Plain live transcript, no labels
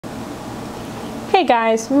Hey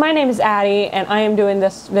guys, my name is Addie and I am doing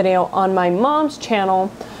this video on my mom's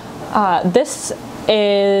channel. This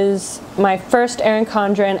is my first Erin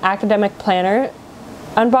Condren academic planner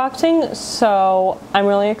unboxing, so I'm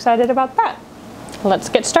really excited about that. Let's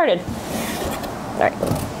get started. Alright.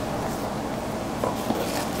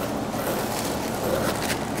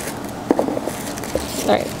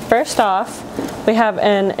 Alright, first off, we have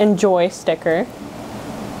an Enjoy sticker.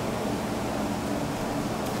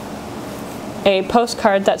 A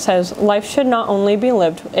postcard that says, "Life should not only be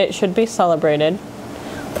lived, it should be celebrated,"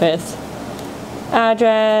 with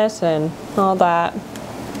address and all that.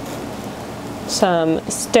 Some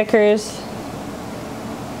stickers.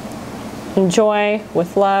 Enjoy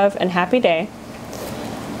with love and happy day.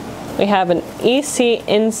 We have an EC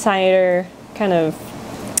Insider kind of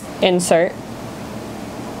insert.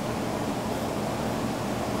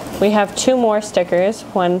 We have two more stickers,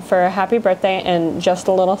 one for a happy birthday and just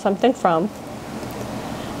a little something from.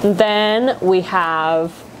 Then we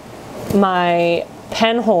have my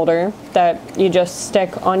pen holder that you just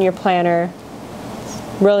stick on your planner.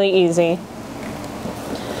 Really easy.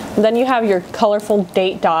 And then you have your colorful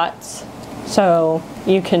date dots, so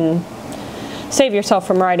you can save yourself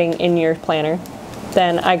from writing in your planner.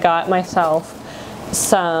 Then I got myself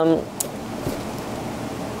some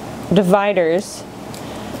dividers.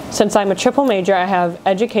 Since I'm a triple major, I have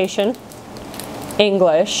education,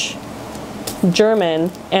 English,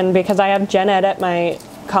 German, and because I have gen ed at my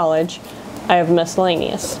college, I have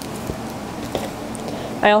miscellaneous.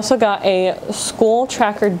 I also got a school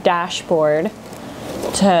tracker dashboard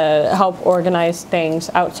to help organize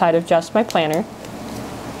things outside of just my planner.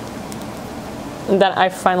 And then I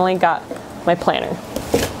finally got my planner.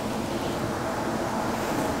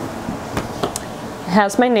 It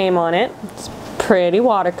has my name on it. It's pretty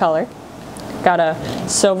watercolor. Got a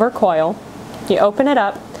silver coil. You open it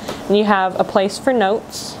up and you have a place for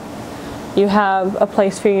notes. You have a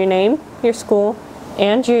place for your name, your school,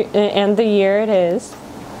 and the year it is.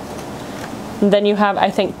 And then you have, I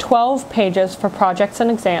think, 12 pages for projects and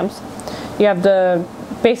exams. You have the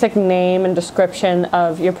basic name and description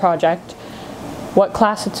of your project, what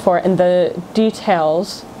class it's for, and the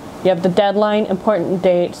details. You have the deadline, important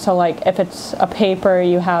date, so like if it's a paper,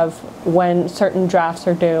 you have when certain drafts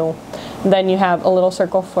are due. And then you have a little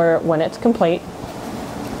circle for when it's complete.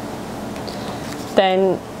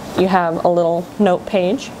 Then you have a little note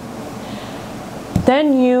page.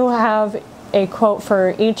 Then you have a quote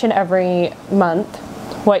for each and every month.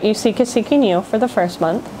 What you seek is seeking you for the first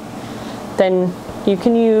month. Then you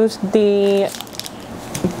can use the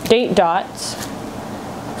date dots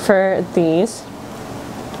for these.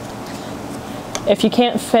 If you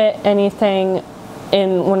can't fit anything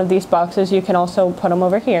in one of these boxes, you can also put them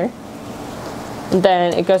over here.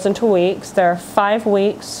 Then it goes into weeks. There are 5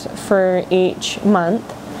 weeks for each month.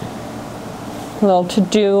 A little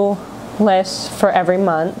to-do list for every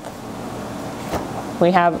month.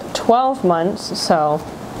 We have 12 months, so,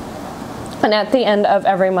 and at the end of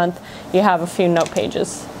every month, you have a few note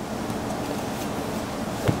pages.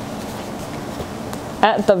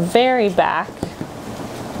 At the very back,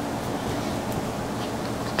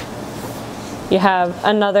 you have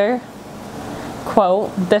another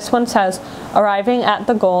quote. This one says, "Arriving at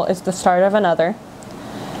the goal is the start of another."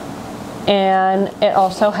 And it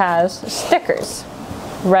also has stickers.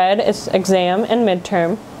 Red is exam and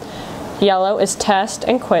midterm. Yellow is test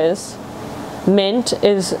and quiz. Mint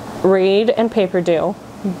is read and paper due.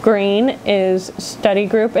 Green is study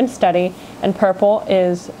group and study. And purple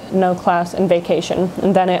is no class and vacation.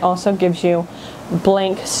 And then it also gives you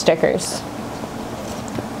blank stickers.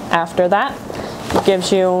 After that, it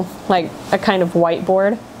gives you like a kind of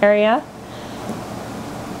whiteboard area.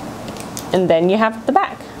 And then you have the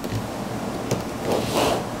back.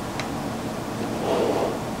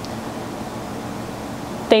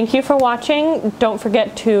 Thank you for watching. Don't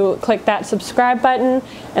forget to click that subscribe button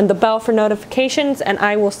and the bell for notifications, and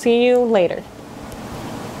I will see you later.